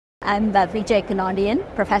I'm Vijay Kunadian,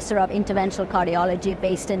 Professor of Interventional Cardiology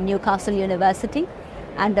based in Newcastle University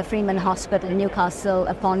and the Freeman Hospital,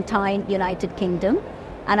 Newcastle-upon-Tyne, United Kingdom.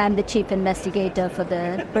 And I'm the Chief Investigator for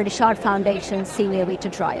the British Heart Foundation SENIOR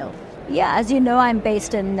RITA trial. Yeah, as you know, I'm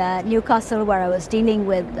based in Newcastle, where I was dealing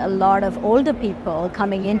with a lot of older people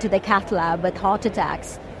coming into the cath lab with heart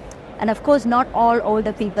attacks. And of course, not all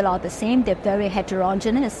older people are the same. They're very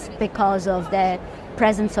heterogeneous because of their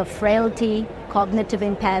presence of frailty, cognitive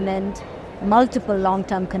impairment, multiple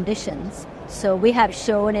long-term conditions. So we have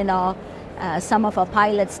shown in our some of our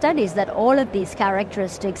pilot studies that all of these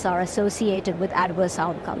characteristics are associated with adverse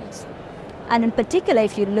outcomes. And in particular,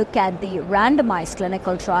 if you look at the randomized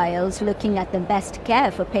clinical trials looking at the best care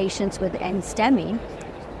for patients with NSTEMI,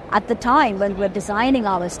 at the time when we were designing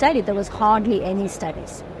our study, there was hardly any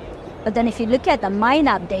studies. But then if you look at the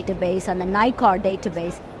MyNAB database and the NICAR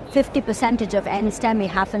database, 50% of NSTEMI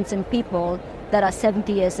happens in people that are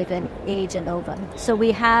 70 years of age and over. So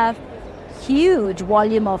we have huge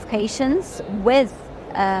volume of patients with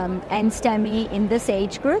NSTEMI in this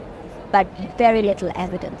age group, but very little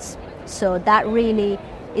evidence. So that really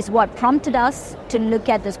is what prompted us to look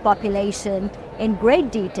at this population in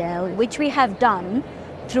great detail, which we have done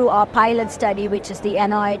through our pilot study, which is the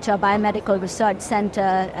NIH Biomedical Research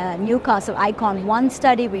Center Newcastle ICON 1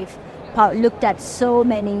 study. We've looked at so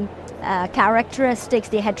many characteristics,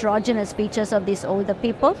 the heterogeneous features of these older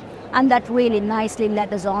people, and that really nicely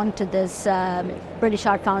led us on to this British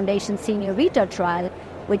Heart Foundation SENIOR RITA trial,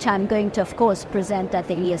 which I'm going to, of course, present at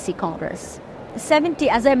the ESC Congress. 70,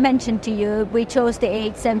 as I mentioned to you, we chose the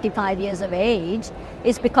age 75 years of age,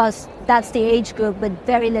 is because that's the age group with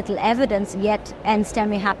very little evidence, yet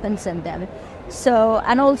NSTEMI happens in them. So,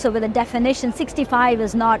 and also with the definition, 65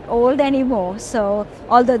 is not old anymore. So,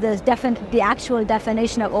 although the actual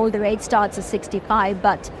definition of older age starts at 65,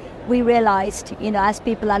 but we realized, as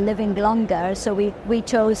people are living longer, so we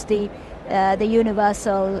chose the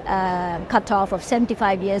universal cutoff of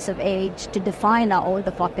 75 years of age to define our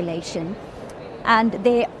older population. And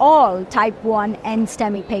they all type 1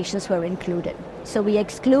 NSTEMI patients were included. So we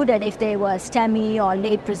excluded if they were STEMI or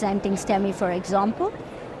late presenting STEMI, for example.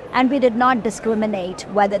 And we did not discriminate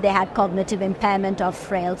whether they had cognitive impairment or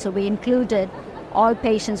frail. So we included all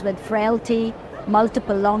patients with frailty,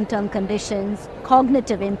 multiple long-term conditions,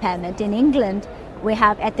 cognitive impairment. In England, we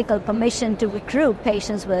have ethical permission to recruit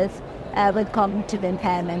patients with cognitive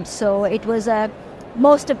impairment. So it was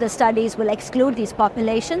most of the studies will exclude these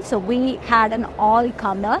populations. So we had an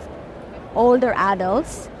all-comer, older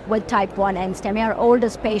adults with type 1 NSTEMI. Our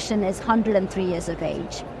oldest patient is 103 years of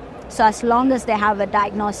age. So as long as they have a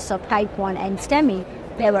diagnosis of type 1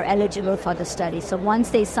 NSTEMI, they were eligible for the study. So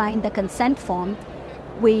once they signed the consent form,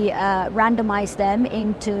 we randomized them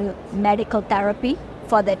into medical therapy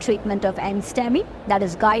for their treatment of NSTEMI, that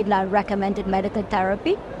is guideline-recommended medical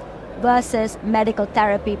therapy, versus medical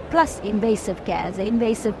therapy plus invasive care. The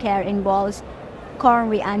invasive care involves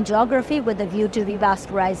coronary angiography with a view to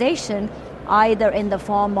revascularization, either in the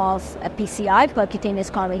form of a PCI,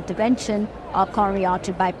 percutaneous coronary intervention, or coronary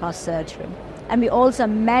artery bypass surgery. And we also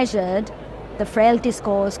measured the frailty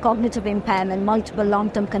scores, cognitive impairment, multiple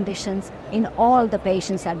long-term conditions in all the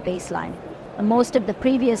patients at baseline. In most of the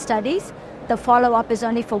previous studies, the follow-up is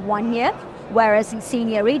only for 1 year, whereas in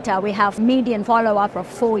SENIOR RITA, we have median follow-up of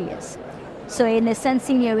 4 years. So in a sense,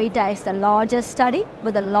 SENIOR RITA is the largest study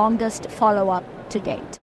with the longest follow-up to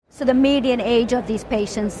date. So the median age of these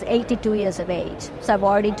patients is 82 years of age. So I've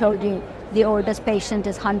already told you the oldest patient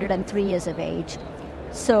is 103 years of age.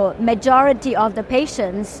 So majority of the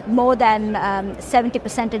patients, more than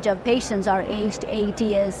 70% of patients are aged 80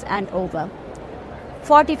 years and over.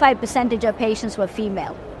 45% of patients were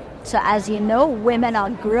female. So as you know, women are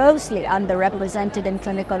grossly underrepresented in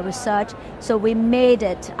clinical research. So we made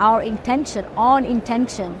it our intention,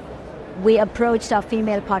 we approached our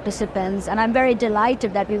female participants, and I'm very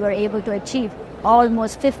delighted that we were able to achieve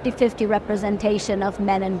almost 50-50 representation of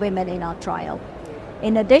men and women in our trial.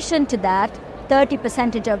 In addition to that,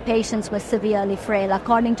 30% of patients were severely frail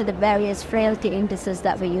according to the various frailty indices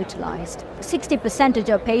that we utilized. 60%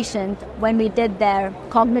 of patients, when we did their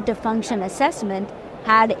cognitive function assessment,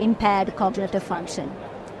 had impaired cognitive function.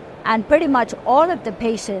 And pretty much all of the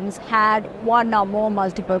patients had one or more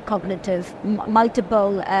multiple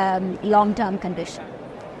long-term condition.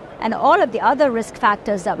 And all of the other risk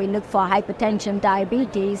factors that we look for, hypertension,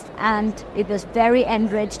 diabetes, and it was very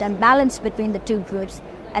enriched and balanced between the two groups,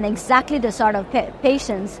 and exactly the sort of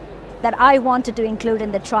patients that I wanted to include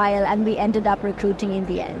in the trial, and we ended up recruiting in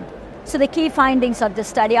the end. So the key findings of the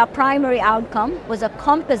study, our primary outcome was a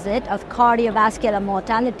composite of cardiovascular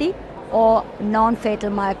mortality or non-fatal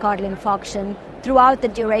myocardial infarction throughout the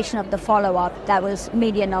duration of the follow-up. That was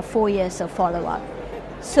median of 4 years of follow-up.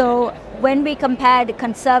 So when we compared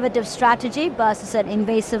conservative strategy versus an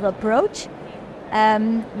invasive approach,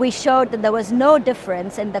 we showed that there was no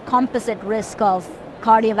difference in the composite risk of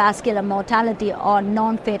cardiovascular mortality or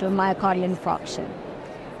non-fatal myocardial infarction.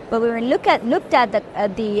 But when we looked at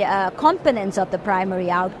the components of the primary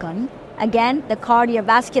outcome, again, the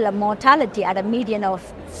cardiovascular mortality at a median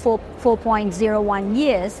of 4.01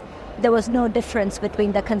 years, there was no difference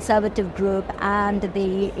between the conservative group and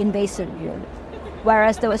the invasive group.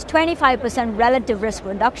 Whereas there was 25% relative risk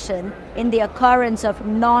reduction in the occurrence of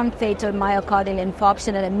non-fatal myocardial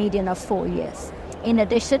infarction at a median of 4 years. In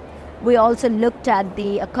addition, we also looked at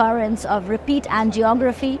the occurrence of repeat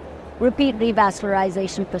angiography, repeat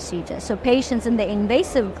revascularization procedures. So patients in the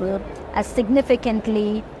invasive group had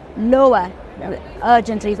significantly lower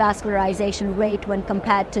urgent revascularization rate when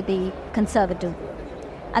compared to the conservative group.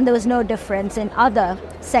 And there was no difference in other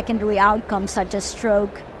secondary outcomes such as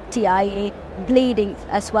stroke, TIA, bleeding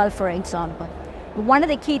as well, for example. One of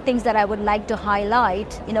the key things that I would like to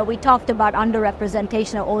highlight, we talked about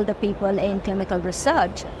underrepresentation of older people in clinical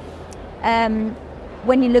research.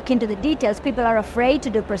 When you look into the details, people are afraid to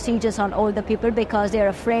do procedures on older people because they're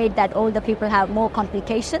afraid that older people have more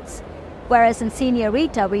complications. Whereas in SENIOR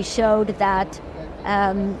RITA, we showed that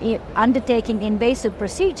undertaking invasive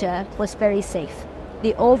procedure was very safe.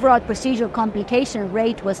 The overall procedural complication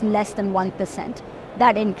rate was less than 1%.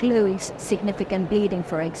 That includes significant bleeding,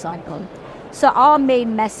 for example. So our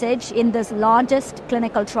main message in this largest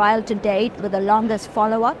clinical trial to date with the longest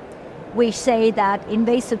follow-up, we say that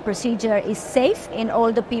invasive procedure is safe in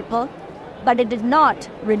older people, but it did not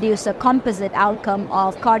reduce the composite outcome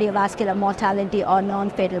of cardiovascular mortality or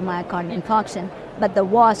non-fatal myocardial infarction, but there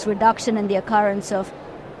was reduction in the occurrence of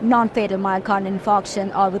non-fatal myocardial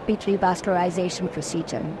infarction or repeat revascularization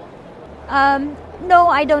procedure. No,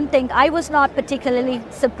 I don't think. I was not particularly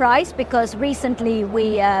surprised because recently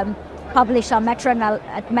we published our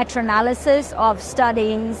meta-analysis of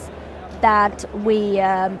studies that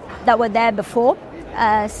were there before.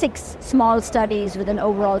 6 small studies with an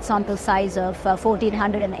overall sample size of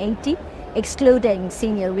 1,480, excluding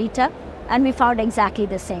SENIOR RITA, and we found exactly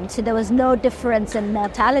the same. So there was no difference in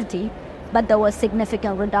mortality, but there was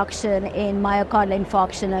significant reduction in myocardial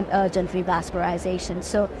infarction and urgent revascularization.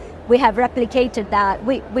 So we have replicated that.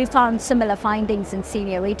 We found similar findings in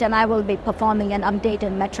SENIOR RITA, and I will be performing an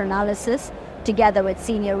updated meta-analysis together with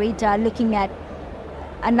SENIOR RITA, looking at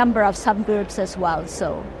a number of subgroups as well.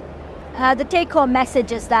 So the take-home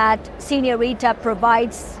message is that SENIOR RITA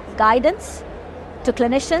provides guidance to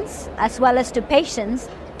clinicians as well as to patients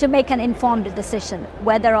to make an informed decision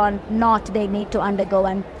whether or not they need to undergo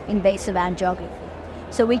an invasive angiography.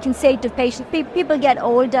 So we can say to patients, people get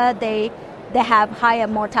older, they have higher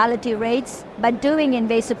mortality rates, but doing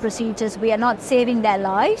invasive procedures, we are not saving their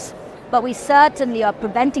lives, but we certainly are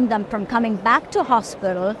preventing them from coming back to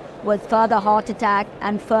hospital with further heart attack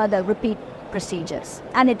and further repeat procedures.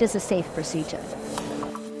 And it is a safe procedure.